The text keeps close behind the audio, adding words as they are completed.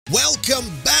Welcome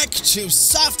back to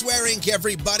Software Inc.,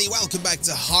 everybody. Welcome back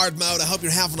to Hard Mode. I hope you're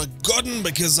having a good one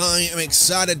because I am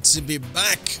excited to be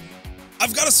back.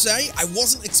 I've got to say, I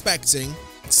wasn't expecting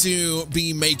to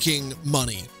be making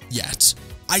money yet.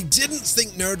 I didn't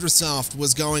think Nerdrosoft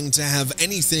was going to have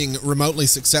anything remotely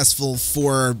successful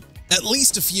for at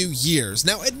least a few years.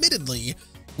 Now, admittedly,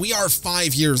 we are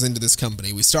 5 years into this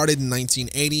company. We started in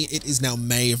 1980. It is now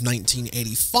May of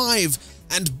 1985,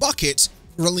 and Bucket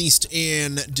released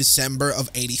in December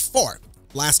of 84.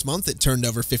 Last month, it turned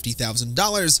over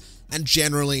 $50,000, and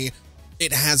generally,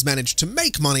 it has managed to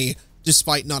make money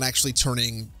despite not actually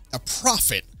turning a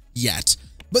profit yet.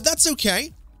 But that's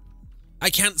okay. I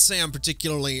can't say I'm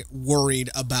particularly worried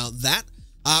about that.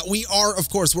 We are, of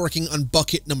course, working on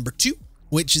Bucket number 2,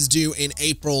 which is due in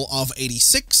April of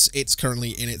 86. It's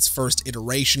currently in its first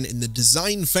iteration in the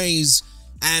design phase,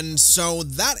 and so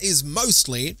that is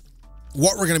mostly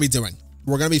what we're going to be doing.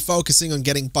 We're going to be focusing on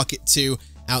getting Bucket 2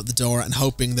 out the door and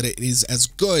hoping that it is as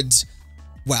good,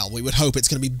 well, we would hope it's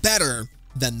going to be better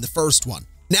than the first one.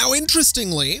 Now,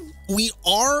 interestingly, we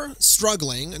are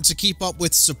struggling to keep up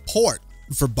with support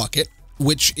for Bucket,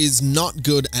 which is not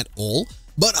good at all,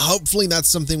 but hopefully that's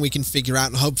something we can figure out,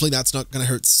 and hopefully that's not going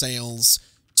to hurt sales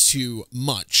too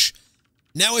much.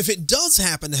 Now, if it does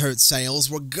happen to hurt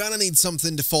sales, we're going to need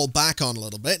something to fall back on a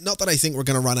little bit. Not that I think we're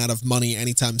going to run out of money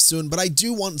anytime soon, but I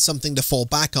do want something to fall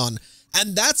back on,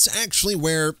 and that's actually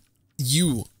where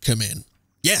you come in.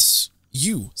 Yes,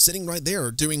 you, sitting right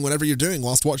there doing whatever you're doing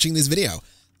whilst watching this video.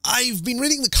 I've been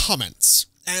reading the comments,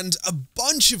 and a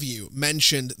bunch of you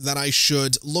mentioned that I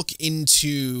should look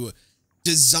into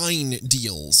design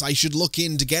deals. I should look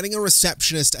into getting a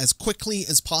receptionist as quickly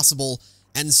as possible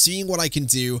and seeing what I can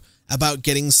do about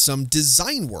getting some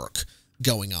design work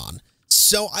going on.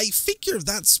 So I figure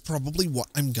that's probably what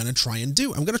I'm going to try and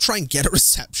do. I'm going to try and get a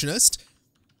receptionist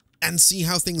and see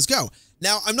how things go.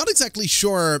 Now, I'm not exactly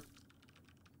sure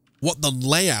what the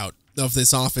layout of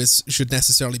this office should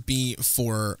necessarily be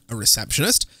for a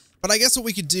receptionist, but I guess what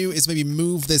we could do is maybe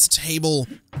move this table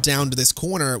down to this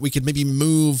corner. We could maybe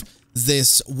move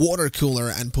this water cooler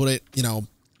and put it, you know,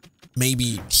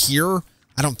 maybe here.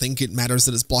 I don't think it matters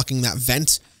that it's blocking that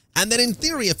vent. And then in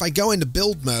theory, if I go into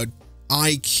build mode,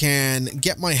 I can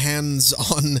get my hands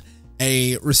on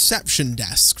a reception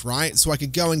desk, right? So I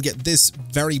could go and get this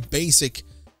very basic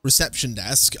reception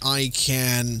desk. I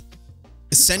can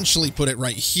essentially put it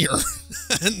right here.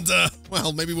 And,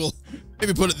 well, maybe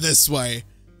put it this way.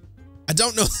 I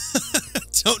don't know. I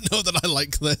don't know that I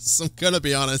like this. I'm gonna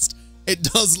be honest. It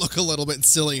does look a little bit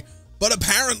silly, but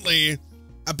apparently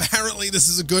this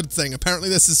is a good thing. Apparently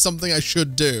this is something I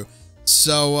should do.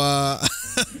 So,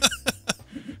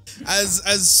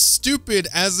 as stupid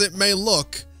as it may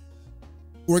look,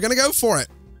 we're gonna go for it.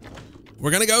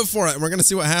 We're gonna go for it, and we're gonna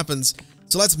see what happens.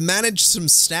 So let's manage some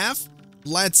staff.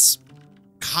 Let's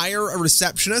hire a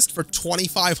receptionist for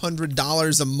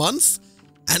 $2,500 a month,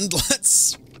 and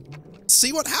let's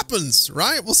see what happens,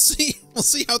 right? We'll see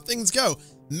how things go.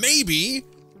 Maybe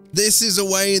this is a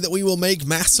way that we will make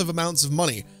massive amounts of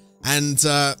money. And,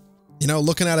 you know,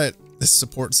 looking at it, this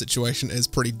support situation is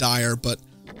pretty dire, but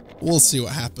we'll see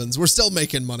what happens. We're still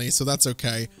making money, so that's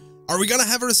okay. Are we gonna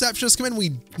have a receptionist come in?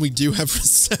 We do have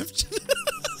reception.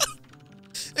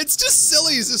 It's just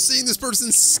silly just seeing this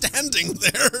person standing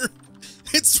there.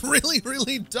 It's really,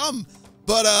 really dumb.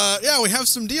 But, yeah, we have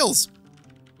some deals.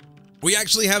 We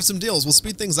actually have some deals. We'll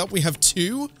speed things up. We have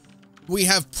 2. We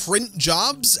have print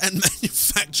jobs and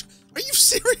manufacture. Are you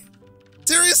serious?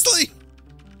 Seriously?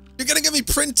 You're gonna give me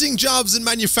printing jobs and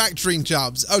manufacturing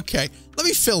jobs. Okay, let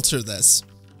me filter this.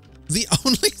 The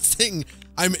only thing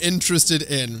I'm interested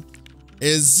in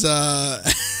is,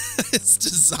 it's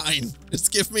design.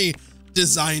 Just give me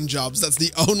design jobs. That's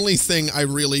the only thing I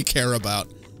really care about.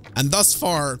 And thus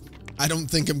far, I don't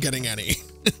think I'm getting any.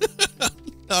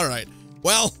 All right.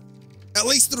 Well, at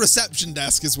least the reception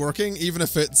desk is working, even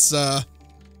if it's not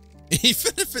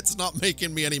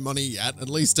making me any money yet. At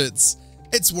least it's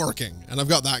working, and I've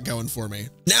got that going for me.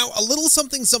 Now, a little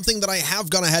something that I have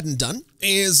gone ahead and done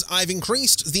is I've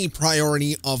increased the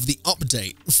priority of the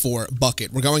update for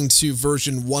Bucket. We're going to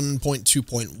version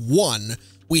 1.2.1.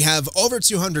 We have over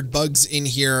 200 bugs in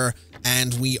here,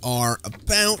 and we are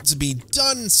about to be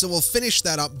done, so we'll finish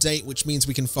that update, which means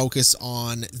we can focus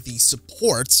on the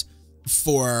support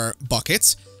for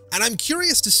Bucket. And I'm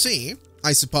curious to see,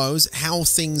 I suppose, how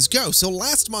things go. So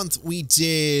last month we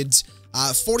did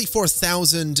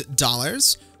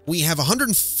 $44,000. We have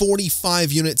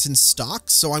 145 units in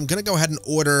stock, so I'm gonna go ahead and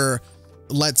order,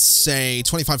 let's say,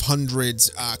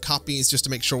 2,500 copies just to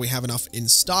make sure we have enough in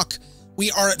stock. We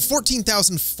are at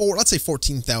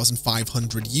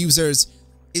 14,500 users.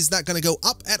 Is that going to go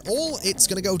up at all? It's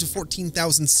going to go to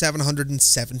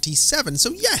 14,777.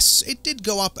 So yes, it did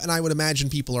go up, and I would imagine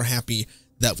people are happy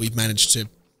that we've managed to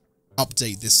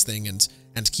update this thing and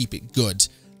keep it good.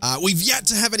 We've yet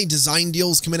to have any design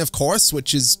deals come in, of course,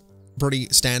 which is pretty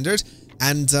standard.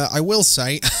 And I will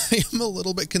say, I am a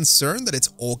little bit concerned that it's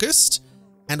August,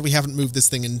 and we haven't moved this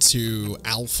thing into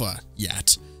alpha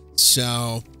yet.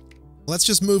 So let's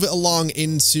just move it along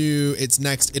into its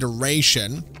next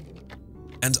iteration.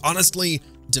 And honestly,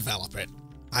 develop it.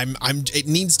 It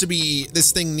needs to be,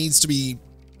 this thing needs to be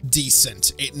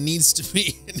decent. It needs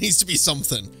to be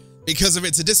something. Because if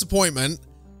it's a disappointment,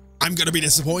 I'm going to be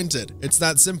disappointed. It's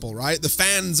that simple, right? The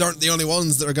fans aren't the only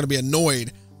ones that are going to be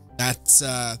annoyed at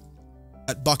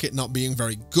Bukkit not being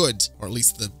very good, or at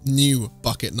least the new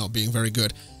Bukkit not being very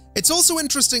good. It's also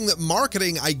interesting that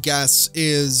marketing, I guess,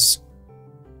 is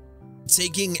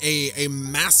taking a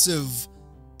massive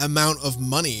amount of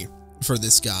money for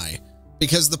this guy,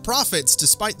 because the profits,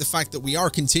 despite the fact that we are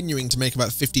continuing to make about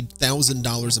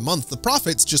 $50,000 a month, the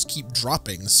profits just keep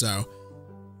dropping. So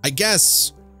I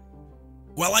guess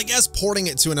porting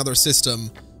it to another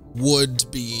system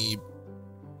would be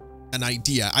an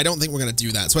idea. I don't think we're going to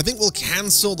do that. So I think we'll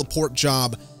cancel the port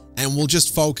job and we'll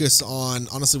just focus on,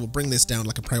 honestly, we'll bring this down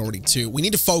like a priority 2. We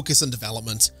need to focus on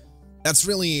development. That's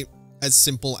really as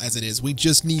simple as it is. We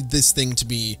just need this thing to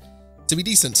be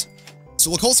decent. So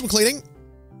we'll call some cleaning.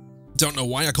 Don't know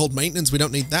why I called maintenance. We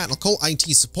don't need that. I'll call IT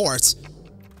support.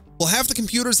 We'll have the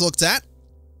computers looked at.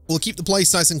 We'll keep the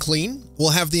place nice and clean.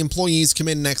 We'll have the employees come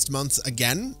in next month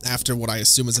again after what I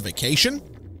assume is a vacation.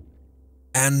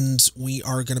 And we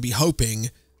are going to be hoping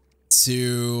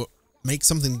to make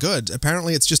something good.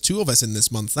 Apparently, it's just 2 of us in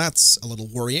this month. That's a little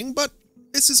worrying, but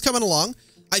this is coming along.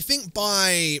 I think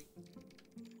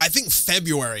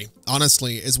February,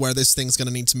 honestly, is where this thing's going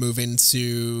to need to move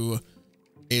into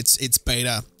its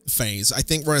beta phase. I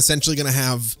think we're essentially going to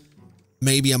have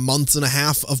maybe a month and a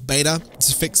half of beta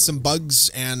to fix some bugs,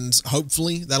 and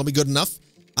hopefully that'll be good enough.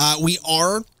 We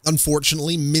are,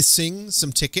 unfortunately, missing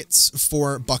some tickets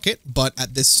for Bukkit, but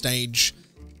at this stage,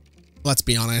 let's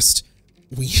be honest,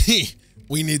 we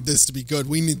need this to be good.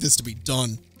 We need this to be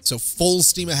done. So full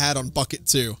steam ahead on Bukkit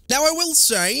 2. Now, I will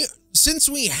say, since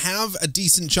we have a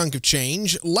decent chunk of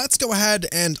change, let's go ahead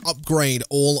and upgrade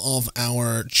all of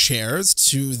our chairs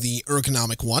to the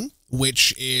ergonomic one,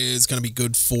 which is going to be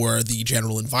good for the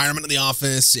general environment of the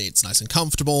office. It's nice and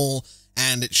comfortable,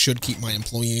 and it should keep my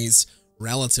employees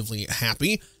relatively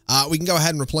happy. We can go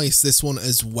ahead and replace this one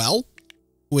as well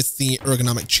with the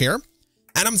ergonomic chair.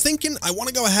 And I'm thinking I want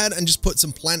to go ahead and just put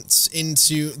some plants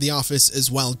into the office as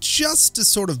well, just to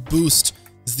sort of boost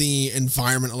the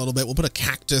environment a little bit. We'll put a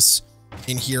cactus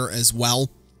in here as well.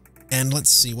 And let's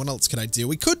see, what else could I do?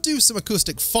 We could do some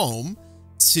acoustic foam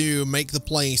to make the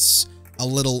place a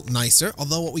little nicer.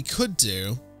 Although what we could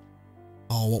do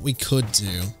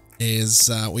is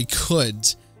we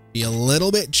could be a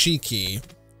little bit cheeky,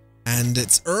 and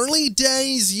it's early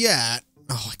days yet.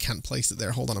 Oh, I can't place it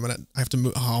there. Hold on a minute. I have to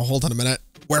move. Oh, hold on a minute.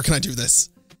 Where can I do this?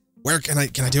 Where can I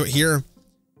do it here?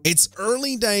 It's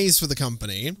early days for the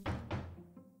company.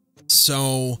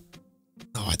 So,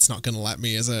 oh, it's not going to let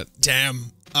me, is it? Damn.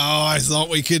 Oh, I thought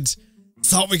we could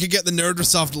get the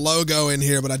Nerdrasoft logo in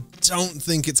here, but I don't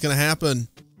think it's going to happen.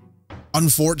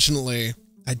 Unfortunately,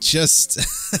 I just,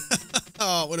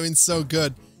 oh, it would have been so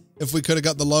good if we could have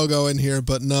got the logo in here,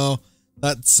 but no,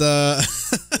 that's, the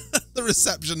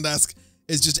reception desk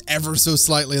is just ever so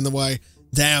slightly in the way.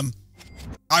 Damn.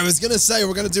 I was going to say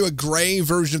we're going to do a gray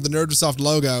version of the Nerdrasoft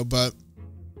logo, but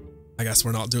I guess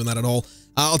we're not doing that at all.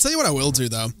 I'll tell you what I will do,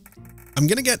 though. I'm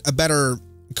going to get a better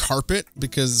carpet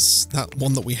because that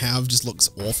one that we have just looks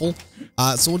awful.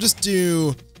 So we'll just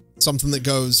do something that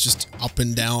goes just up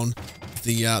and down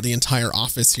the entire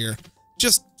office here.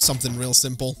 Just something real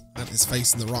simple. That is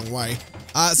facing the wrong way.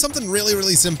 Something really,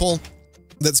 really simple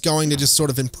that's going to just sort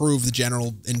of improve the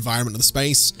general environment of the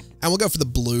space. And we'll go for the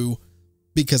blue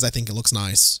because I think it looks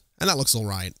nice. And that looks all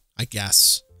right, I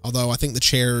guess. Although I think the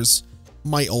chairs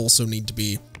might also need to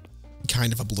be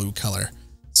kind of a blue color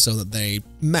so that they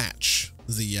match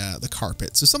the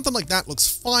carpet. So something like that looks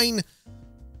fine.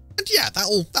 And yeah,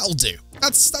 that'll do.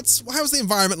 That's how's the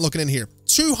environment looking in here?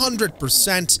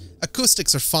 200%.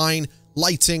 Acoustics are fine.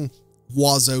 Lighting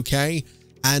was okay.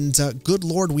 And good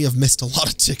lord, we have missed a lot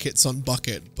of tickets on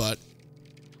Bukkit, but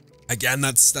again,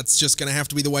 that's just gonna have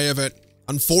to be the way of it.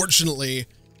 Unfortunately,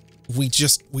 we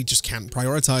just can't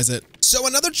prioritize it. So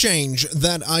another change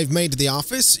that I've made to the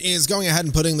office is going ahead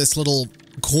and putting this little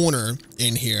corner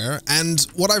in here. And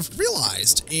what I've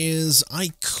realized is I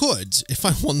could, if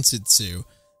I wanted to,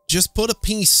 just put a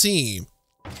PC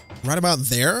right about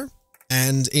there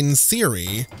And in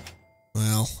theory,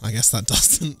 well, I guess that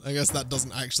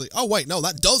doesn't actually, oh wait, no,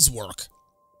 that does work.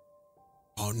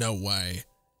 Oh, no way.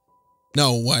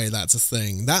 No way that's a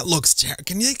thing. That looks terrible.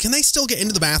 Can they still get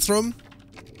into the bathroom?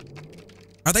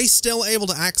 Are they still able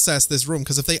to access this room?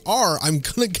 Because if they are, I'm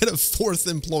gonna get a 4th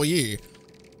employee.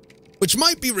 Which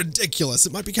might be ridiculous.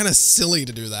 It might be kind of silly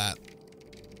to do that.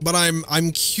 But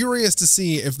I'm curious to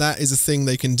see if that is a thing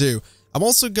they can do. I'm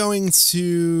also going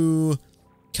to...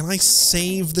 Can I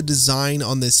save the design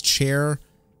on this chair?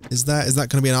 Is that going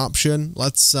to be an option?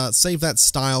 Let's save that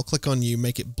style, click on you,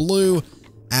 make it blue,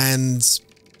 and...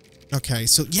 Okay,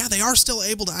 so yeah, they are still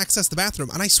able to access the bathroom,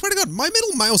 and I swear to God, my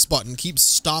middle mouse button keeps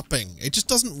stopping. It just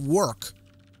doesn't work.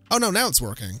 Oh no, now it's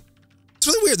working. It's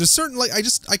really weird. There's certain, like,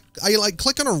 I like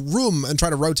click on a room and try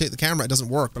to rotate the camera, it doesn't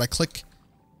work, but I click...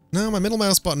 No, my middle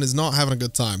mouse button is not having a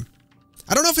good time.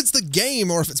 I don't know if it's the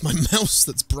game or if it's my mouse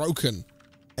that's broken.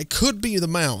 It could be the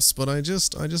mouse, but I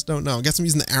just don't know. I guess I'm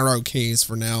using the arrow keys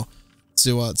for now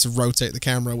to rotate the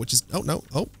camera, which is... Oh, no.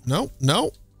 Oh, no,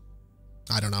 no.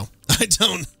 I don't know. I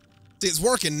don't... See, it's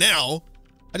working now.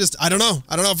 I don't know.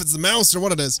 I don't know if it's the mouse or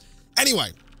what it is.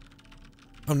 Anyway.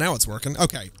 Oh, now it's working.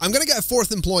 Okay. I'm going to get a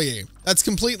 4th employee. That's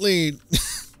completely...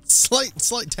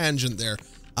 slight tangent there.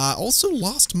 Also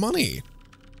lost money,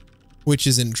 which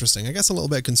is interesting. I guess a little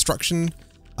bit of construction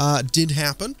did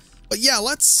happen. But yeah,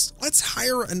 let's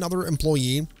hire another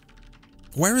employee.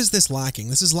 Where is this lacking?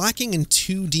 This is lacking in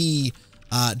 2D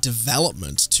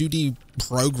development, 2D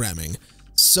programming.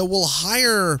 So we'll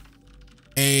hire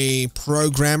a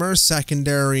programmer.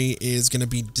 Secondary is going to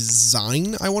be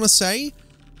design, I want to say.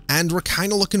 And we're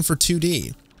kind of looking for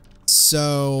 2D.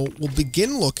 So we'll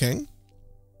begin looking.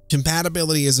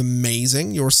 Compatibility is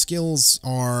amazing. Your skills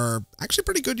are actually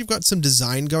pretty good. You've got some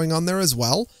design going on there as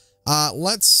well.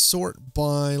 Let's sort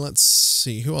by, let's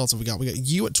see, who else have we got? We got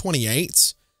you at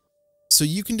 28. So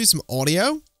you can do some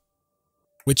audio,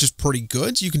 which is pretty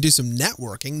good. You can do some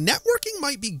networking. Networking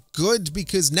might be good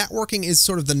because networking is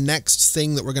sort of the next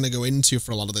thing that we're going to go into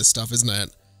for a lot of this stuff, isn't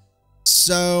it?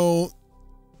 So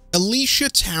Alicia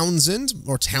Townsend,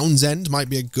 or Townsend might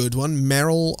be a good one.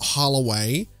 Meryl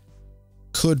Holloway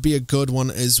could be a good one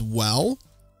as well.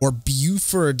 Or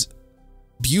Buford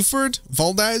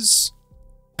Valdez.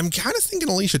 I'm kind of thinking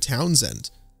Alicia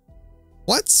Townsend.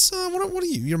 Let's, what are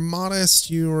you? You're modest,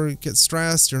 you get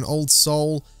stressed, you're an old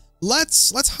soul.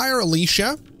 Let's hire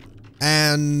Alicia,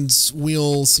 and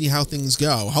we'll see how things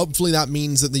go. Hopefully that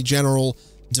means that the general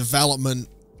development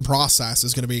process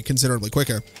is going to be considerably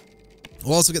quicker.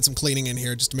 We'll also get some cleaning in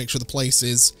here just to make sure the place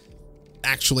is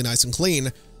actually nice and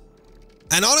clean.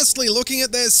 And honestly, looking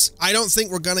at this, I don't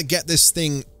think we're going to get this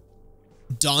thing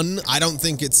done. I don't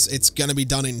think it's going to be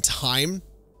done in time,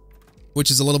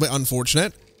 which is a little bit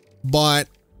unfortunate, but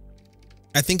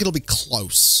I think it'll be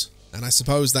close. And I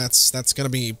suppose that's going to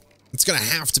be, it's going to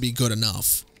have to be good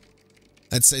enough.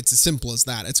 It's as simple as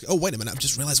that. Oh, wait a minute. I've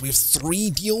just realized we have 3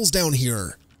 deals down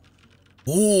here.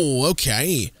 Oh,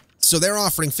 okay. So they're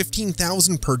offering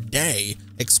 $15,000 per day,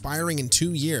 expiring in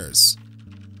 2 years.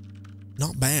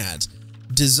 Not bad.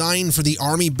 Design for the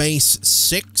Army Base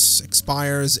 6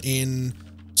 expires in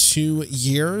 2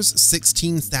 years,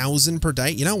 $16,000 per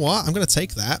day. You know what? I'm going to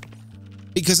take that.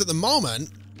 Because at the moment,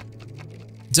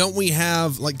 don't we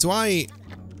have, like, hold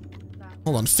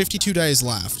on, 52 days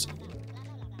left.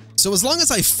 So as long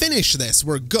as I finish this,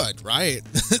 we're good, right?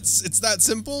 It's that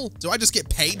simple. Do I just get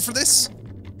paid for this?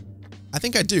 I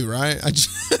think I do, right?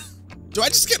 Do I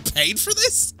just get paid for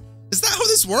this? Is that how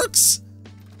this works?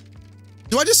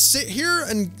 Do I just sit here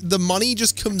and the money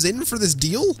just comes in for this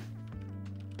deal?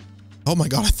 Oh my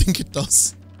God, I think it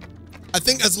does. I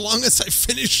think as long as I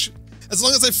finish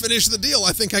the deal,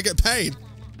 I think I get paid.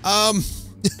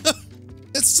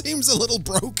 It seems a little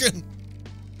broken.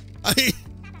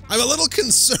 I'm a little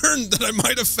concerned that I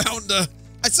might have found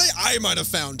I might have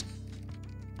found.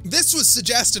 This was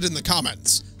suggested in the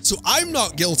comments, so I'm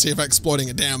not guilty of exploiting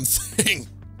a damn thing.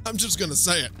 I'm just gonna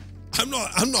say it. I'm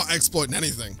not exploiting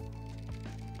anything.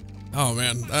 Oh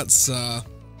man, that's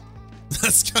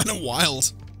kind of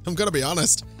wild. I'm gonna be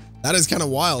honest. That is kind of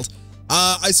wild.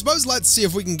 I suppose let's see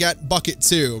if we can get Bucket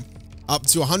 2 up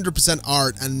to 100%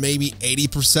 art and maybe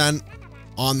 80%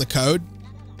 on the code.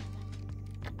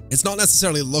 It's not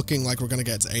necessarily looking like we're gonna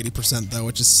get to 80% though,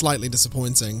 which is slightly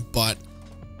disappointing, but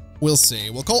we'll see.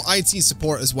 We'll call IT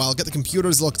support as well, get the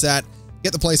computers looked at,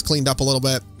 get the place cleaned up a little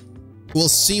bit. We'll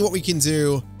see what we can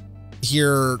do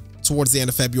here towards the end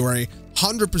of February.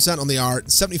 100% on the art,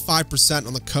 75%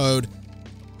 on the code,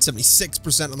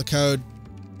 76% on the code.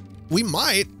 We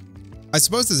might. I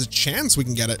suppose there's a chance we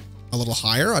can get it a little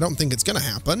higher. I don't think it's going to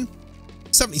happen.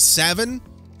 77.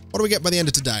 What do we get by the end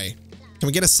of today? Can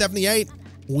we get a 78?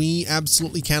 We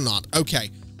absolutely cannot.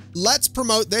 Okay, let's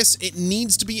promote this. It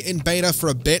needs to be in beta for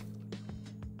a bit.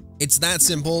 It's that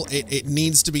simple. It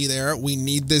needs to be there. We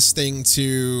need this thing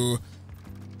to...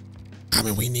 I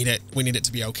mean, we need it. We need it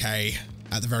to be okay,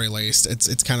 at the very least.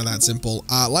 It's kind of that simple.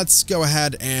 Let's go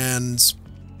ahead and,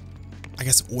 I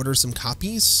guess, order some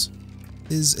copies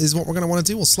is what we're going to want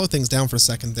to do. We'll slow things down for a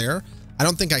second there. I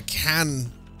don't think I can't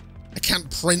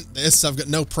print this. I've got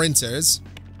no printers.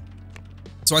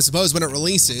 So I suppose when it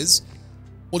releases,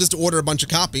 we'll just order a bunch of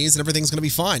copies and everything's going to be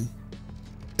fine.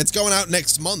 It's going out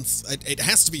next month. It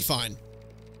has to be fine.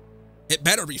 It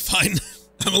better be fine.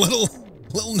 I'm a little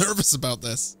nervous about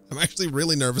this. I'm actually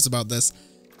really nervous about this.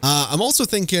 I'm also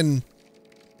thinking,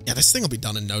 yeah, this thing will be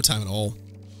done in no time at all.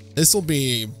 This will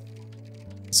be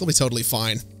totally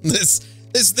fine. This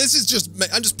is just,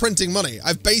 I'm just printing money.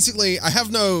 I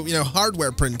have no,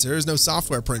 hardware printers, no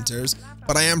software printers,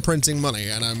 but I am printing money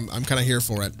and I'm kind of here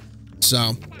for it.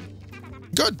 So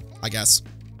good, I guess.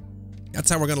 That's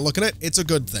how we're going to look at it. It's a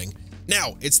good thing.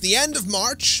 Now, it's the end of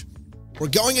March. We're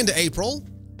going into April,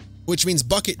 which means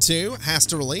Bucket 2 has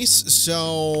to release.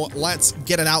 So let's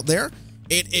get it out there.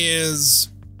 It's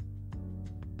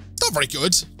not very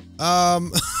good. It's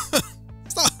not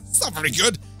very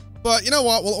good. But you know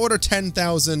what? We'll order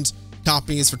 10,000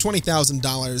 copies for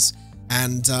 $20,000.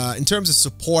 And in terms of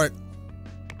support,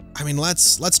 I mean,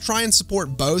 let's try and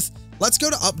support both. Let's go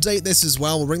to update this as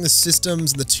well. We'll bring the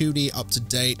systems and the 2D up to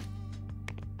date.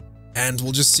 And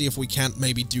we'll just see if we can't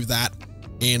maybe do that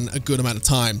in a good amount of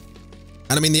time.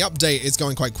 And I mean, the update is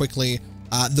going quite quickly.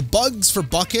 The bugs for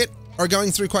Bucket are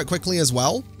going through quite quickly as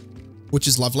well, which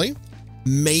is lovely.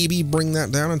 Maybe bring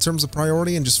that down in terms of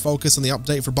priority and just focus on the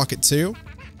update for Bucket 2.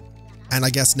 And I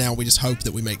guess now we just hope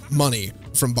that we make money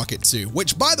from Bucket 2,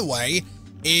 which, by the way,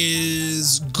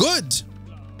 is good.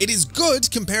 It is good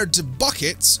compared to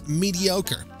Bucket's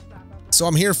mediocre. So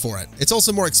I'm here for it. It's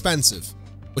also more expensive,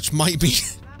 which might be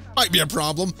a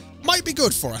problem. Might be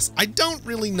good for us. I don't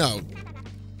really know.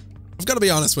 I've got to be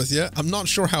honest with you. I'm not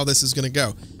sure how this is going to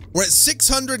go. We're at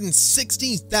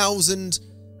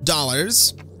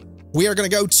 $660,000. We are going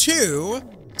to go to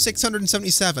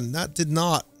 677. That did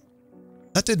not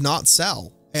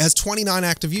sell. It has 29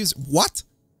 active users. What?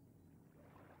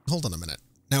 Hold on a minute.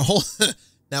 Now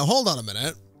hold on a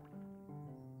minute.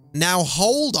 Now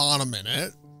hold on a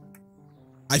minute.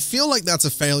 I feel like that's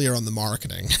a failure on the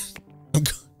marketing. I'm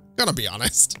gonna be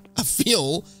honest. I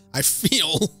feel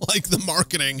like the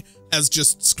marketing has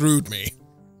just screwed me.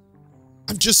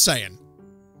 I'm just saying.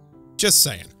 Just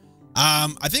saying.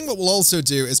 I think what we'll also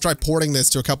do is try porting this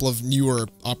to a couple of newer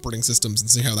operating systems and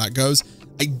see how that goes.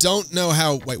 I don't know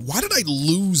how, wait, why did I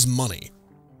lose money?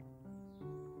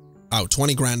 Oh,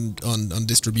 20 grand on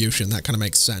distribution. That kind of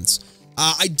makes sense.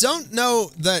 I don't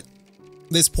know that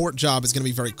this port job is going to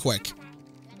be very quick.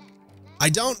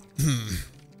 I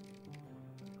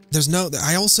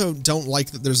also don't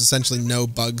like that there's essentially no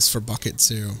bugs for Bucket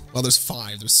 2. Well, there's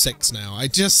 5, there's 6 now. I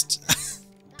don't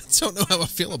know how I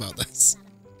feel about this.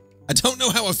 I don't know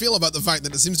how I feel about the fact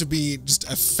that it seems to be just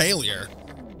a failure.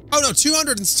 Oh no,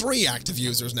 203 active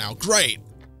users now. Great.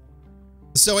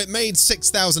 So it made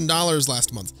 $6,000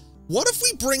 last month. What if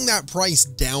we bring that price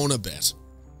down a bit?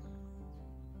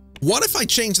 What if I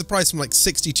change the price from like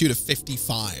 62 to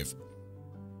 55?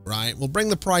 Right? We'll bring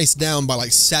the price down by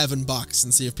like $7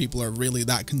 and see if people are really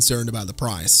that concerned about the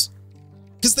price.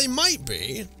 Because they might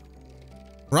be.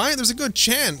 Right? There's a good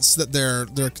chance that they're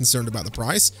concerned about the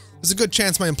price. There's a good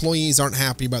chance my employees aren't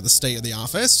happy about the state of the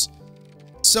office.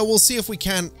 So we'll see if we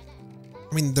can.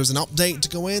 I mean, there's an update to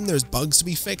go in. There's bugs to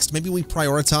be fixed. Maybe we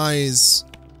prioritize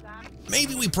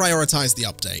the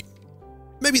update.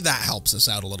 Maybe that helps us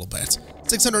out a little bit.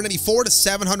 684 to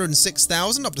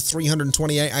 706,000, up to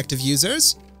 328 active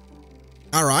users.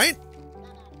 All right.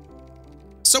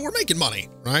 So we're making money,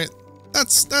 right?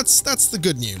 That's the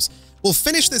good news. We'll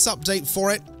finish this update for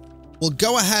it. We'll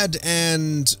go ahead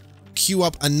and queue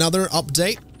up another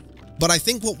update. But I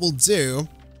think what we'll do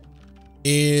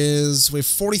is we have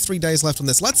 43 days left on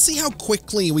this. Let's see how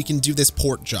quickly we can do this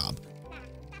port job.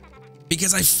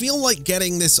 Because I feel like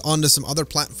getting this onto some other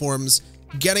platforms,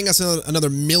 getting us another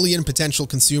million potential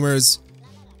consumers,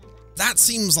 that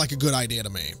seems like a good idea to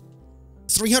me.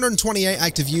 328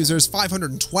 active users,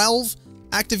 512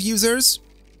 active users.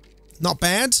 Not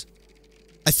bad.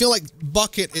 I feel like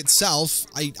Bucket itself,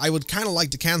 I would kind of like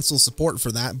to cancel support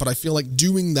for that, but I feel like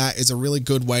doing that is a really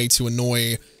good way to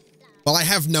annoy. Well, I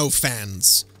have no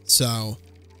fans, so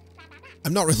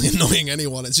I'm not really annoying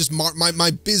anyone. It's just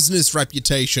my business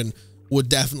reputation would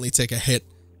definitely take a hit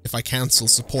if I cancel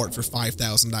support for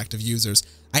 5,000 active users.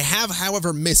 I have,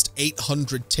 however, missed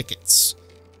 800 tickets.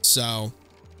 So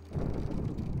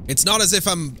It's not as if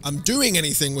I'm doing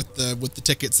anything with the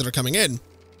tickets that are coming in.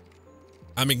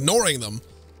 I'm ignoring them.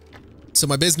 So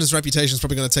my business reputation is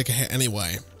probably going to take a hit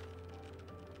anyway.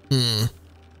 Maybe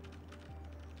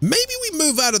we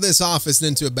move out of this office and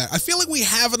into a bed. I feel like we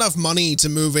have enough money to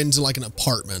move into like an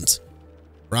apartment,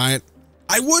 right?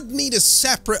 I would need a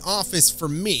separate office for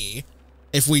me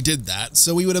if we did that.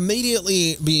 So we would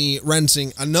immediately be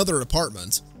renting another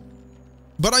apartment.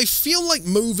 But I feel like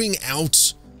moving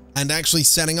out and actually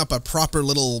setting up a proper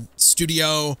little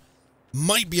studio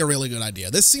might be a really good idea.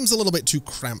 This seems a little bit too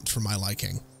cramped for my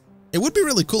liking. It would be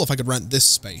really cool if I could rent this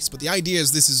space, but the idea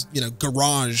is this is, you know,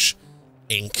 Garage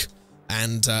Inc.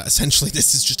 And essentially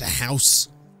this is just a house.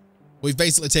 We've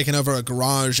basically taken over a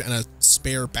garage and a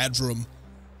spare bedroom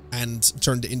and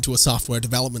turned it into a software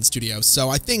development studio. So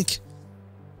I think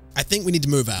we need to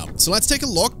move out. So let's take a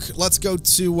look. Let's go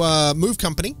to Move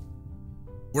Company.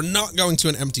 We're not going to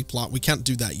an empty plot. We can't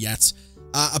do that yet.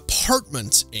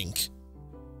 Apartment Inc.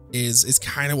 is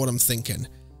kind of what I'm thinking.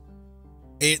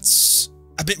 It's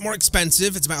a bit more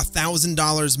expensive. It's about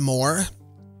 $1,000 more,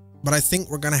 but I think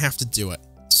we're going to have to do it.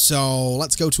 So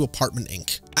let's go to Apartment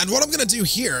Inc. And what I'm going to do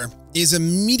here is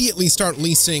immediately start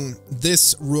leasing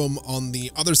this room on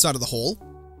the other side of the hall.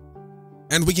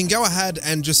 And we can go ahead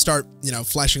and just start, you know,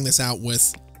 fleshing this out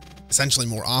with essentially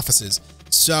more offices.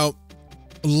 So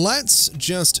let's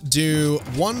just do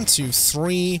 1, 2,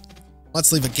 3.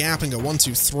 Let's leave a gap and go 1,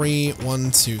 2, 3,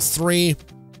 1, 2, 3.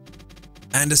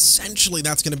 And essentially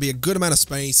that's going to be a good amount of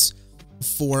space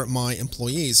for my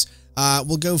employees.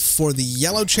 We'll go for the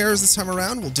yellow chairs this time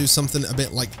around. We'll do something a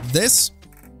bit like this.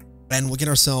 And we'll get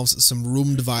ourselves some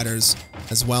room dividers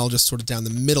as well, just sort of down the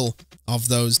middle of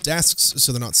those desks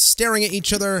so they're not staring at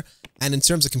each other. And in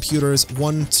terms of computers,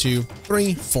 1, 2,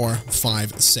 3, 4,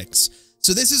 5, 6.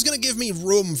 So this is going to give me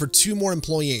room for 2 more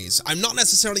employees. I'm not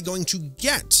necessarily going to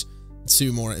get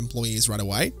 2 more employees right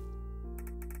away,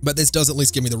 but this does at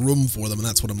least give me the room for them, and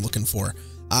that's what I'm looking for.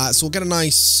 So we'll get a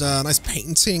nice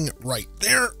painting right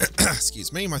there.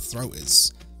 Excuse me, my throat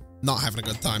is not having a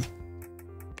good time.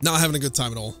 Not having a good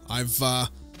time at all. I've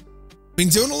been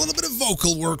doing a little bit of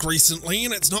vocal work recently,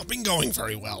 and it's not been going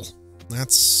very well.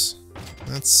 That's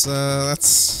that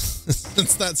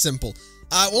simple.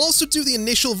 We'll also do the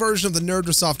initial version of the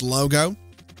NerdResoft logo,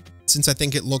 since I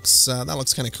think it looks that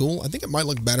looks kind of cool. I think it might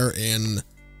look better in.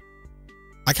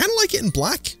 I kind of like it in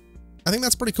black. I think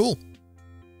that's pretty cool.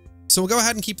 So we'll go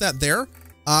ahead and keep that there.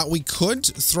 We could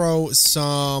throw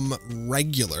some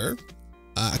regular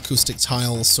acoustic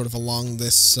tiles sort of along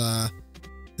this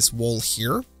this wall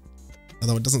here.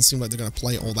 Although it doesn't seem like they're going to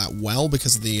play all that well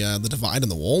because of the divide in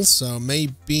the walls. So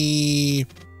maybe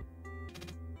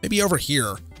over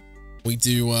here we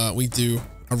do a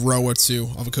row or 2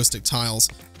 of acoustic tiles.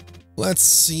 Let's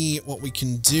see what we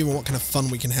can do and what kind of fun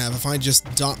we can have if I just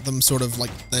dot them sort of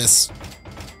like this.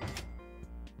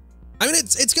 I mean,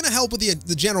 it's going to help with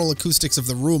the general acoustics of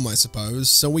the room, I suppose.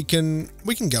 So we can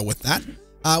go with that.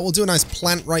 We'll do a nice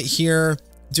plant right here.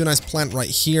 Do a nice plant right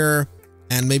here,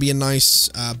 and maybe a nice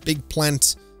big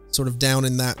plant sort of down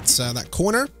in that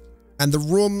corner. And the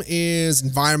room is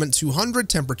environment 200.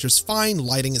 Temperature's fine.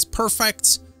 Lighting is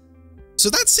perfect. So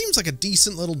that seems like a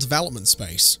decent little development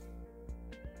space.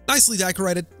 Nicely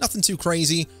decorated, nothing too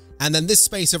crazy. And then this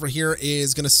space over here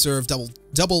is going to serve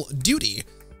double duty,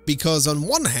 because on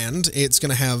one hand, it's going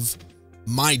to have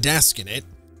my desk in it,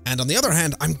 and on the other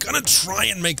hand, I'm going to try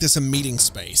and make this a meeting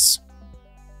space.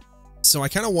 So I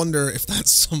kind of wonder if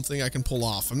that's something I can pull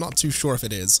off. I'm not too sure if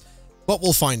it is, but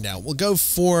we'll find out. We'll go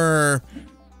for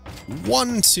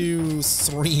 1, 2,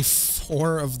 3,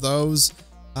 4 of those.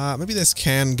 Maybe this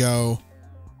can go.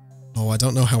 Oh, I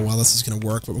don't know how well this is going to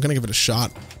work, but we're going to give it a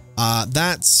shot.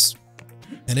 That's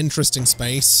an interesting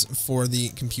space for the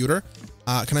computer.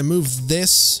 Can I move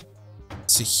this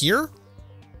to here?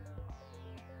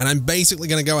 And I'm basically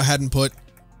going to go ahead and put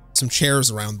some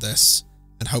chairs around this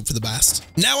and hope for the best.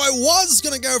 Now, I was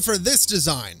going to go for this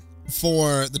design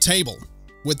for the table,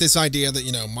 with this idea that,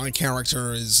 you know, my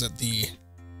character is at the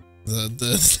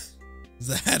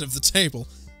head of the table.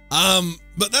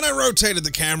 But then I rotated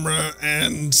the camera,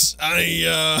 and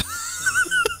I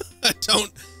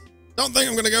don't think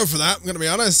I'm gonna go for that. I'm gonna be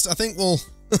honest. I think we'll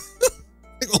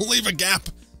we'll leave a gap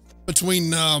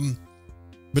between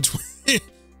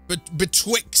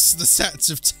betwixt the sets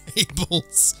of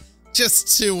tables,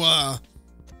 just to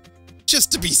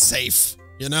be safe,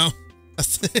 you know. I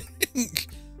think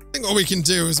what we can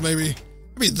do is maybe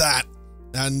that,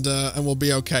 and we'll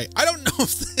be okay. I don't know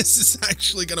if this is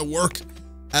actually gonna work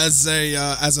as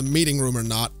a meeting room or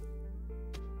not,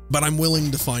 but I'm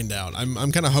willing to find out.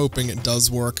 I'm kind of hoping it does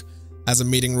work as a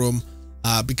meeting room,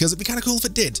 because it'd be kind of cool if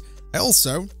it did. I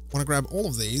also want to grab all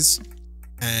of these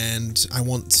and I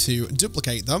want to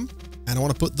duplicate them and I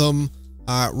want to put them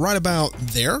right about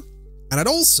there. And I'd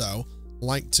also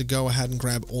like to go ahead and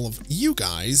grab all of you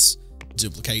guys,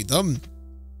 duplicate them,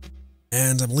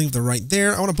 and I believe they're right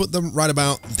there. I want to put them right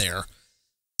about there.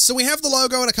 So we have the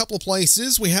logo in a couple of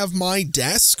places. We have my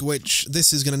desk, which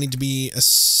this is going to need to be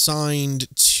assigned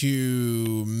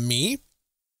to me,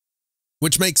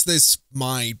 which makes this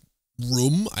my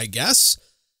room, I guess.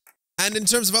 And in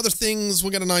terms of other things,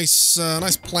 we'll get a nice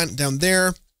plant down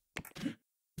there.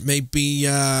 Maybe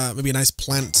a nice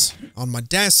plant on my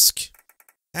desk.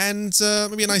 And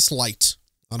maybe a nice light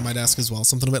on my desk as well.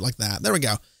 Something a bit like that. There we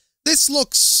go. This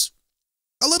looks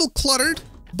a little cluttered,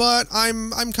 but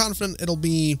I'm confident it'll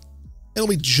be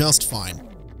just fine.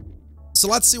 So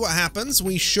let's see what happens.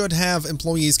 We should have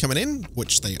employees coming in,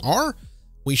 which they are.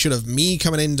 We should have me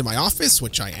coming into my office,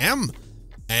 which I am.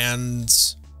 And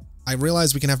I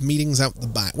realize we can have meetings out the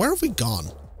back. Where have we gone?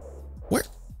 Where?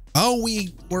 Oh,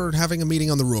 we were having a meeting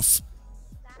on the roof.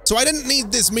 So I didn't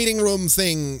need this meeting room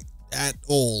thing at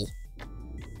all,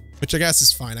 which I guess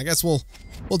is fine. I guess we'll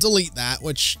delete that,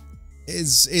 which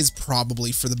is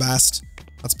probably for the best.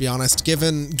 Let's be honest.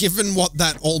 Given what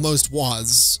that almost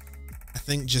was, I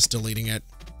think just deleting it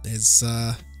is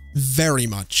very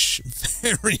much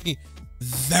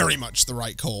the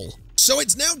right call. So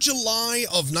it's now July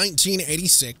of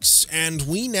 1986, and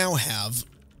we now have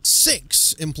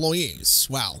 6 employees.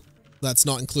 Wow. That's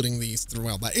not including these,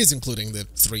 well, that is including the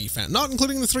 3 founders. Not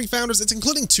including the 3 founders, it's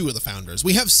including 2 of the founders.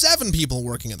 We have 7 people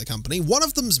working at the company. One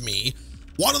of them's me.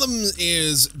 One of them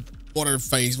is,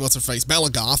 what's her face, Bella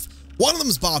Goth. One of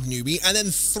them's Bob Newby, and then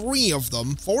 4 of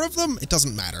them, it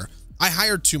doesn't matter. I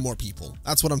hired 2 more people.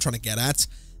 That's what I'm trying to get at.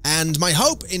 And my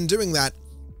hope in doing that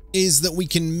is that we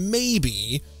can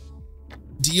maybe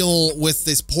deal with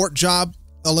this port job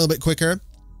a little bit quicker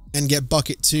and get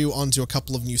Bucket 2 onto a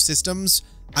couple of new systems.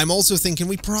 I'm also thinking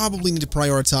we probably need to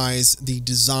prioritize the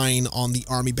design on the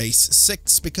Army Base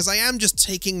 6 because I am just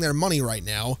taking their money right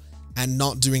now and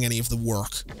not doing any of the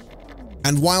work.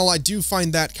 And while I do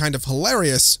find that kind of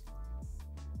hilarious,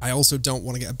 I also don't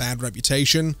want to get a bad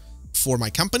reputation for my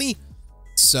company.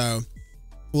 So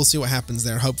we'll see what happens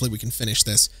there. Hopefully we can finish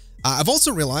this. I've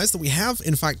also realized that we have,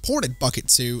 in fact, ported Bucket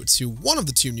 2 to one of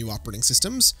the 2 new operating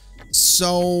systems.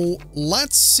 So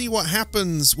let's see what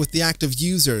happens with the active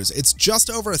users. It's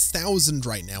just over 1,000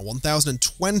 right now,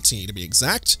 1,020 to be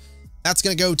exact. That's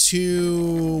going to go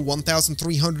to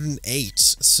 1,308.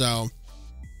 So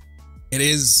it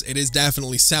is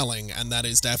definitely selling, and that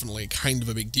is definitely kind of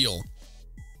a big deal.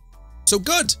 So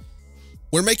good.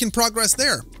 We're making progress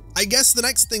there. I guess the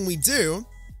next thing we do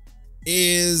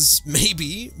is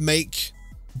maybe make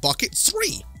Bucket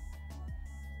 3.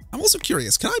 I'm also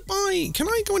curious, can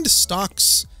I go into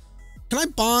stocks? Can I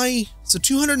buy, so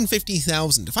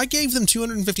 250,000. If I gave them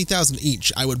 250,000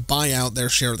 each, I would buy out their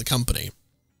share of the company.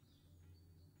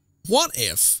 What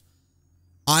if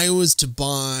I was to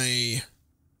buy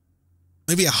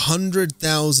maybe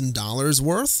 $100,000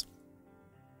 worth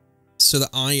so that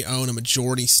I own a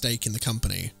majority stake in the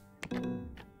company?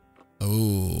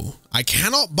 Oh, I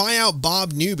cannot buy out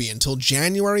Bob Newby until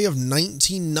January of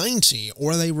 1990,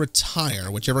 or they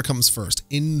retire, whichever comes first.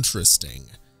 Interesting.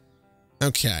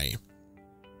 Okay.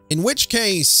 In which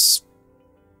case,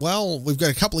 well, we've got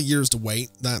a couple of years to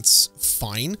wait. That's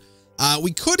fine.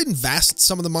 We could invest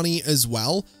some of the money as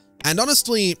well. And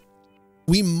honestly,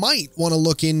 we might want to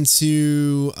look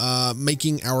into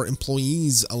making our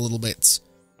employees a little bit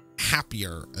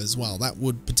happier as well. That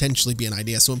would potentially be an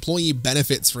idea. So employee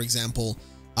benefits, for example,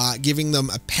 giving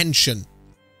them a pension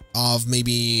of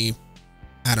maybe,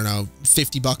 I don't know,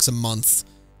 50 bucks a month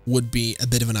would be a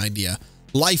bit of an idea.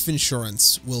 Life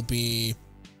insurance will be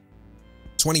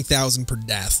 20,000 per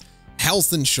death.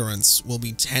 Health insurance will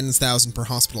be 10,000 per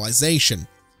hospitalization.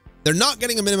 They're not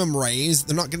getting a minimum raise.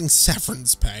 They're not getting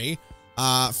severance pay.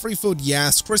 Free food,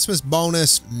 yes. Christmas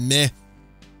bonus, meh.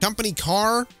 Company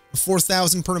car,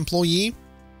 4,000 per employee.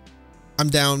 I'm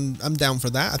down for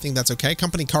that. I think that's okay.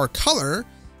 Company car color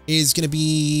is going to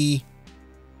be,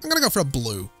 I'm going to go for a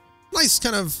blue. Nice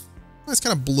kind of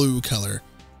blue color.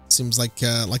 Seems like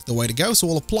the way to go. So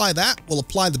we'll apply that. We'll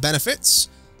apply the benefits,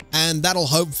 and that'll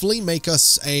hopefully make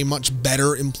us a much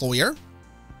better employer.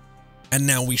 And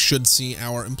now we should see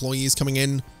our employees coming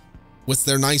in with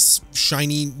their nice,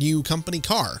 shiny new company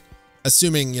car.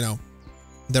 Assuming, you know,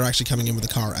 they're actually coming in with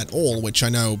a car at all, which I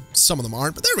know some of them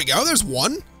aren't. But there we go. There's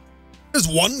one. There's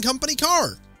one company car.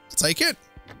 I'll take it.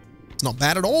 It's not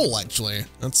bad at all, actually.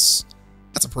 That's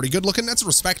That's a pretty good looking, that's a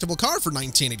respectable car for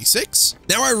 1986.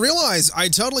 Now I realize I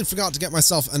totally forgot to get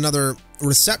myself another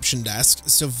reception desk.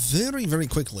 So very, very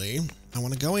quickly, I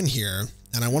want to go in here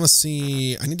and I want to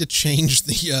see, I need to change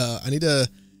the, I need to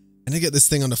get this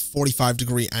thing onto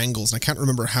 45-degree angles. And I can't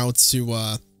remember how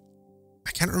to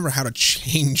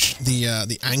change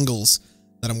the angles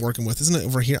that I'm working with. Isn't it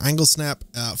over here? Angle snap,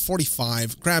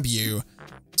 45, grab you.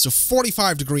 So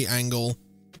 45-degree angle.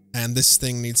 And this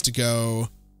thing needs to go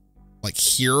like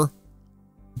here,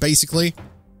 basically.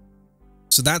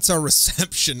 So that's our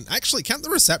reception. Actually, can't the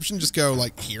reception just go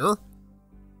like here?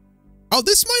 Oh,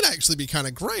 this might actually be kind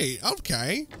of great.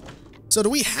 Okay. So do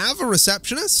we have a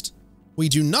receptionist? We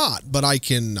do not, but I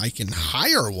can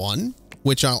hire one,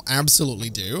 which I'll absolutely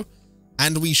do.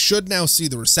 And we should now see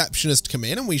the receptionist come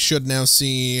in, and we should now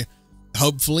see,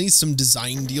 hopefully, some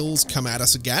design deals come at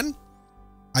us again.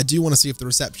 I do want to see if the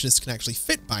receptionist can actually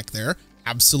fit back there.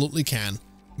 Absolutely can.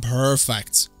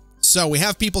 Perfect. So we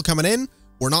have people coming in.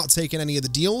 We're not taking any of the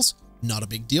deals. Not a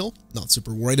big deal. Not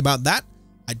super worried about that.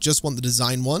 I just want the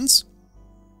design ones.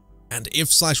 And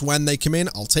if/when they come in,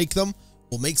 I'll take them.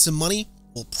 We'll make some money.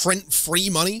 We'll print free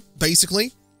money,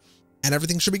 basically. And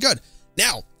everything should be good.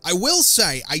 Now, I will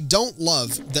say, I don't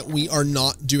love that we are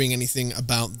not doing anything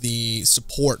about the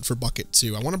support for Bucket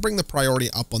 2. I want to bring the priority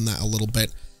up on that a little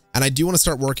bit. And I do want to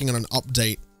start working on an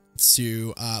update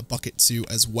to Bucket 2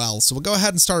 as well. So we'll go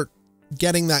ahead and start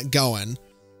getting that going.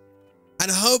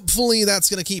 And hopefully that's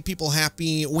going to keep people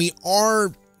happy. We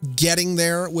are getting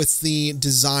there with the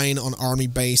design on Army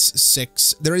Base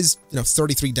 6. There is,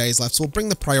 33 days left. So we'll bring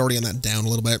the priority on that down a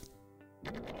little bit.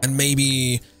 And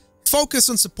maybe focus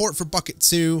on support for Bucket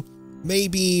 2.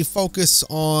 Maybe focus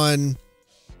on...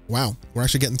 Wow, we're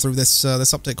actually getting through this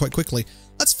this update quite quickly.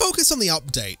 Let's focus on the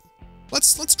update.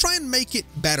 Let's try and make it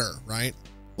better, right?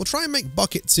 We'll try and make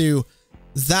Bucket 2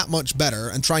 that much better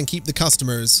and try and keep the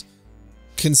customers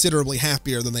considerably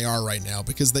happier than they are right now,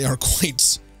 because they are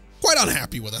quite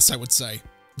unhappy with us, I would say,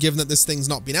 given that this thing's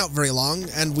not been out very long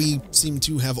and we seem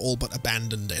to have all but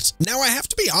abandoned it. Now, I have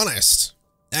to be honest,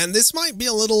 and this might be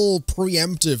a little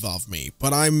preemptive of me,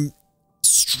 but I'm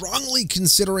strongly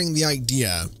considering the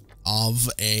idea of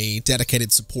a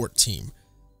dedicated support team.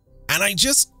 And I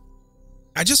just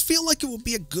feel like it would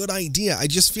be a good idea. I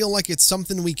just feel like it's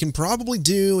something we can probably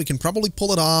do. We can probably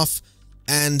pull it off,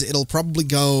 and it'll probably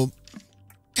go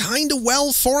kind of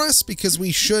well for us, because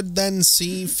we should then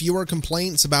see fewer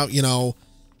complaints about,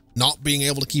 not being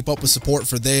able to keep up with support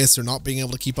for this or not being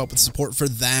able to keep up with support for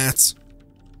that.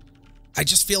 I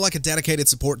just feel like a dedicated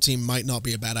support team might not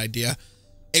be a bad idea.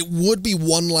 It would be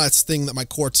one less thing that my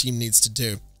core team needs to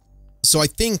do. So I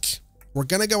think we're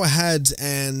going to go ahead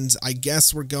and I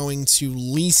guess we're going to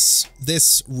lease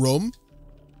this room.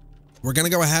 We're going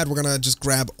to go ahead. We're going to just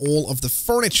grab all of the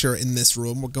furniture in this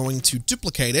room. We're going to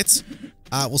duplicate it.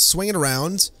 We'll swing it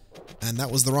around, and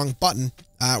that was the wrong button.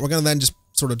 We're going to then just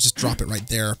sort of drop it right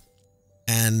there,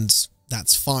 and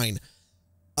that's fine.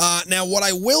 Now, what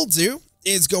I will do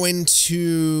is go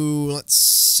into, let's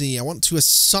see, I want to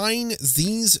assign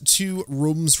these two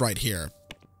rooms right here.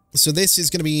 So this is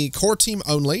going to be core team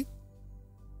only.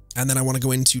 And then I want to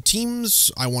go into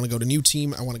teams. I want to go to new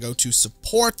team. I want to go to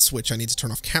supports, which I need to turn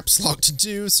off caps lock to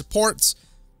do. Supports,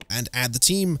 and add the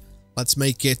team. Let's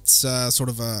make it sort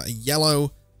of a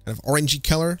yellow, kind of orangey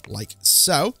color, like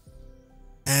so.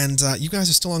 And you guys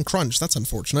are still on crunch. That's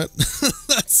unfortunate.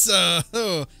 That's,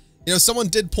 someone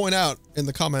did point out in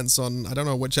the comments on, I don't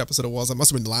know which episode it was. It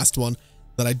must have been the last one,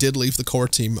 that I did leave the core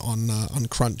team on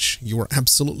crunch. You were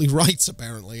absolutely right,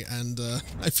 apparently, and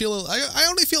I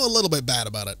only feel a little bit bad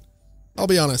about it. I'll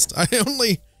be honest. I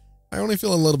only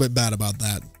feel a little bit bad about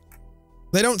that.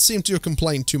 They don't seem to have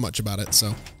complained too much about it,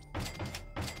 so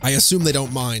I assume they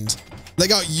don't mind. They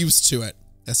got used to it,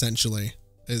 essentially,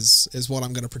 is what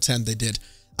I'm going to pretend they did.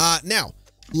 Now,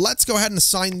 let's go ahead and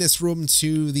assign this room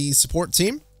to the support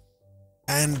team,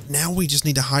 and now we just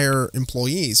need to hire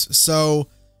employees. So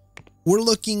we're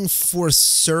looking for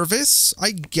service,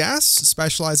 I guess,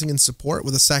 specializing in support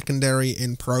with a secondary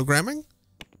in programming.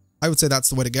 I would say that's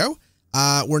the way to go.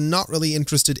 We're not really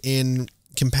interested in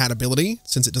compatibility,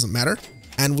 since it doesn't matter,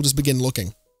 and we'll just begin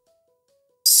looking.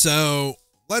 So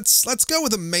let's go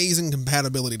with amazing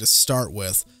compatibility to start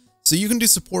with. So you can do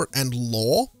support and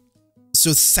law.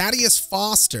 So Thaddeus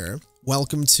Foster,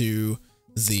 welcome to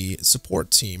the support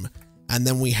team. And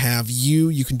then we have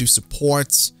you can do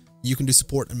support. You can do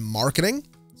support and marketing.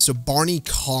 So Barney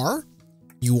Carr,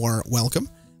 you are welcome.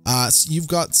 So you've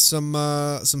got some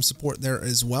support there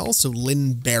as well. So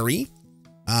Lynn Berry,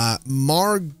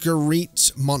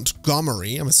 Marguerite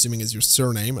Montgomery, I'm assuming is your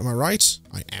surname. Am I right?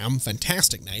 I am.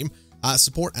 Fantastic name.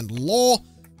 Support and law.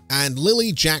 And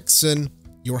Lily Jackson,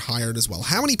 you're hired as well.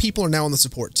 How many people are now on the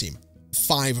support team?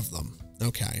 5 of them.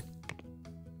 Okay.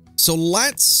 So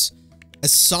let's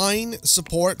assign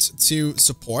support to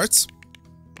support.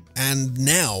 And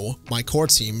now my core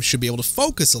team should be able to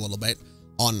focus a little bit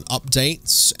on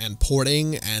updates and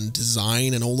porting and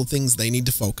design and all the things they need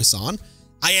to focus on.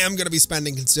 I am going to be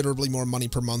spending considerably more money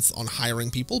per month on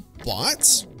hiring people,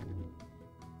 but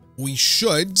we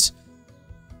should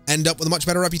end up with a much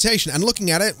better reputation. And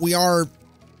looking at it, we are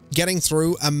getting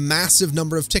through a massive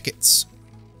number of tickets.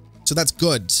 So that's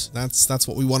good. That's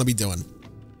what we want to be doing.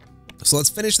 So let's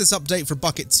finish this update for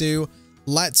Bucket 2.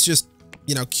 Let's just,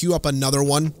 you know, queue up another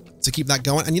one to keep that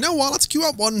going. And you know what? Let's queue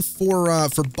up one for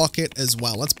Bucket as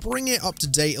well. Let's bring it up to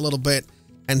date a little bit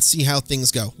and see how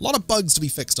things go. A lot of bugs to be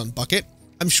fixed on Bucket.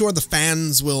 I'm sure the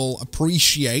fans will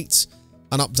appreciate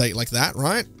an update like that,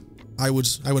 right? I would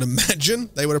imagine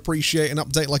they would appreciate an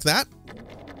update like that.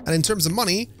 And in terms of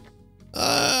money,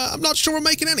 I'm not sure we're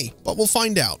making any, but we'll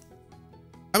find out.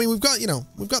 I mean, we've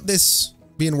got this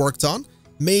being worked on.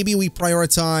 Maybe we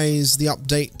prioritize the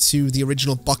update to the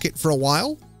original Bucket for a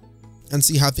while and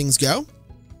see how things go.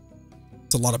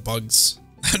 It's a lot of bugs.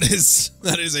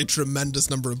 That is a tremendous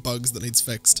number of bugs that needs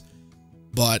fixed.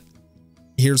 But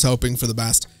here's hoping for the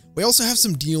best. We also have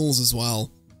some deals as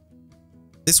well.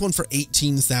 This one for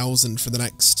 18,000 for the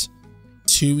next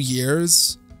 2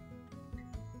 years.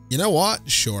 You know what?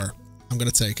 Sure. I'm going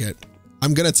to take it.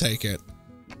 I'm going to take it.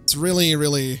 It's really,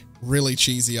 really, really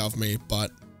cheesy of me,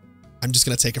 but I'm just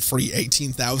going to take a free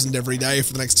 18,000 every day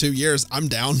for the next 2 years. I'm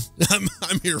down.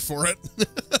 I'm here for it.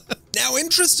 Now,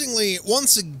 interestingly,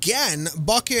 once again,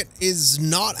 Bucket is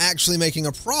not actually making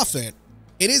a profit.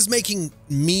 It is making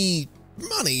me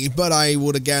money, but I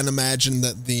would again imagine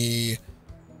that the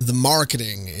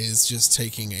marketing is just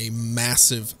taking a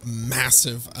massive,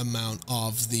 massive amount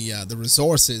of the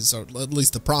resources, or at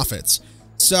least the profits.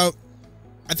 So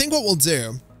I think what we'll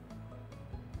do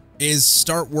is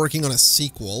start working on a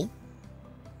sequel.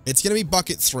 It's going to be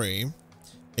Bucket 3.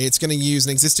 It's going to use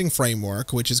an existing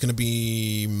framework, which is going to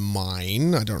be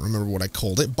mine. I don't remember what I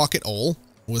called it. Bucket All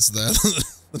was the,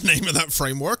 the name of that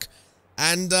framework.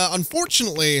 And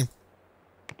unfortunately,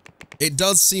 it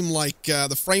does seem like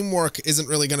the framework isn't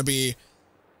really going to be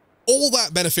all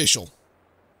that beneficial,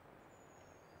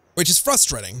 which is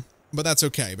frustrating, but that's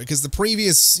okay, because the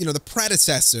previous, the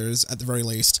predecessors, at the very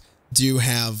least, do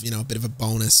have, a bit of a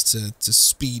bonus to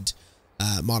speed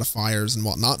modifiers and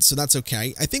whatnot, so that's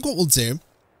okay. I think what we'll do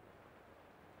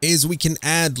is we can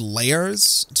add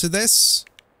layers to this.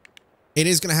 It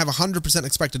is going to have 100%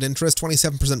 expected interest,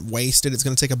 27% wasted. It's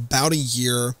going to take about a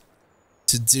year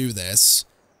to do this.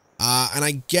 And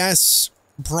I guess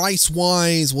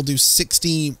price-wise, we'll do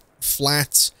 60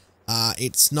 flat.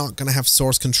 It's not going to have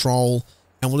source control,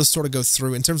 and we'll just sort of go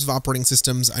through. In terms of operating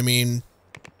systems, I mean,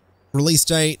 release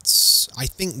dates, I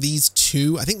think these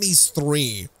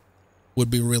 3 would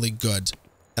be really good.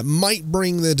 That might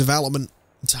bring the development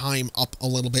time up a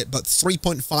little bit, but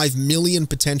 3.5 million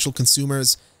potential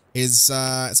consumers is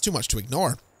it's too much to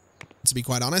ignore, to be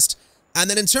quite honest. And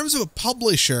then in terms of a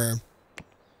publisher,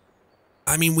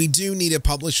 I mean, we do need a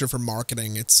publisher for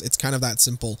marketing. It's kind of that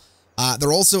simple.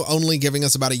 They're also only giving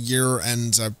us about a year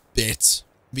and a bit.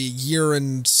 Be a year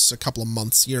and a couple of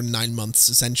months, year and 9 months,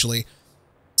 essentially.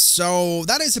 So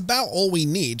that is about all we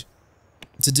need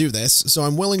to do this. So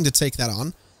I'm willing to take that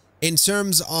on. In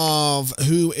terms of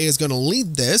who is going to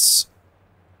lead this,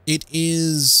 it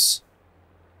is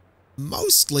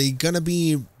mostly going to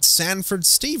be Sanford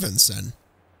Stevenson.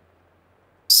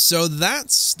 So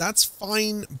that's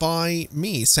fine by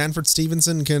me. Sanford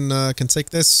Stevenson can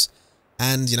take this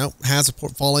and, has a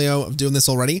portfolio of doing this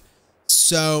already.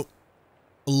 So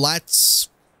let's,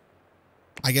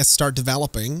 I guess, start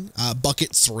developing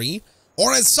Bucket 3,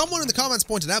 or as someone in the comments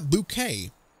pointed out,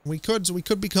 Bouquet. We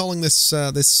could be calling this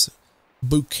this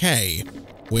Bouquet,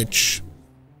 which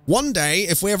one day,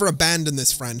 if we ever abandon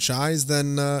this franchise,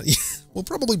 then we'll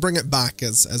probably bring it back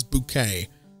as Bouquet.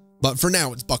 But for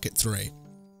now, it's Bucket 3.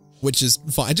 Which is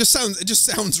fine. It just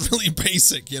sounds really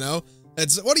basic,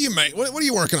 It's, what do you make? What are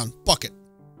you working on? Bucket.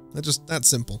 That's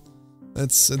simple.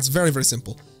 It's very, very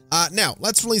simple. Now,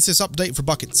 let's release this update for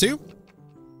Bucket 2.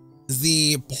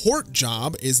 The port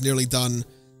job is nearly done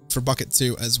for Bucket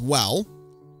 2 as well.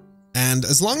 And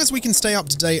as long as we can stay up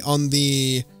to date on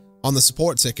the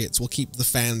support tickets, we'll keep the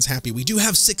fans happy. We do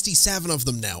have 67 of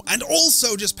them now, and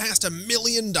also just passed $1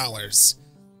 million,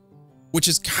 which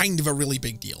is kind of a really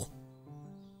big deal.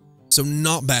 So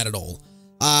not bad at all.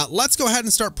 Let's go ahead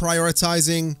and start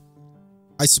prioritizing,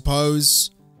 I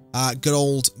suppose, good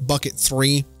old Bucket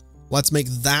 3. Let's make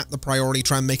that the priority,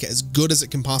 try and make it as good as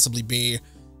it can possibly be.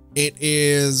 It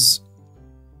is,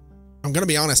 I'm going to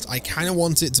be honest, I kind of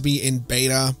want it to be in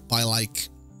beta by like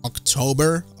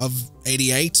October of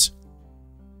 88.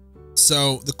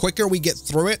 So the quicker we get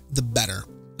through it, the better,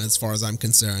 as far as I'm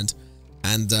concerned.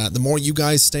 And the more you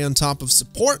guys stay on top of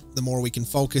support, the more we can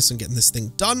focus on getting this thing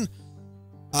done.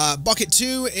 Bucket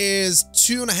 2 is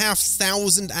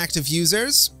 2,500 active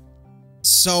users.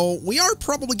 So we are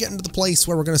probably getting to the place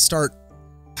where we're going to start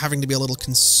having to be a little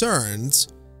concerned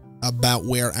about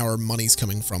where our money's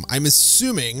coming from. I'm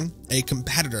assuming a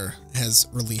competitor has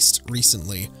released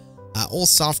recently. All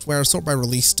software, sort by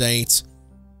release date.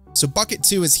 So Bucket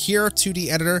 2 is here, 2D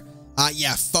editor.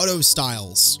 Yeah, photo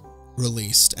styles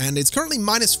released, and it's currently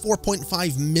minus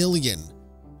 4.5 million.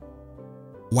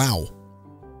 Wow.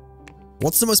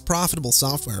 What's the most profitable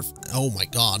software? Oh my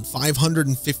god,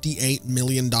 $558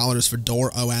 million for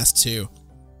Door OS 2.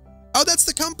 Oh, that's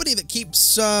the company that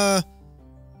keeps,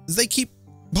 they keep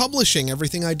publishing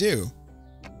everything I do.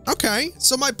 Okay,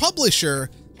 so my publisher,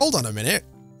 hold on a minute.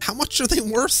 How much are they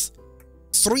worth?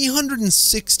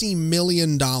 $360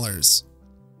 million.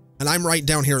 And I'm right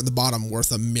down here at the bottom, worth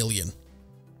 $1 million.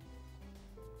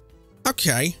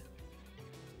 Okay.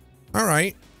 All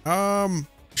right.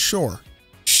 Sure.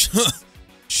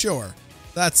 Sure.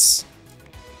 That's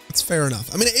fair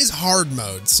enough. I mean, it is hard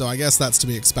mode, so I guess that's to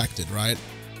be expected, right?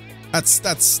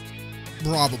 That's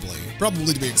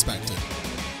probably to be expected.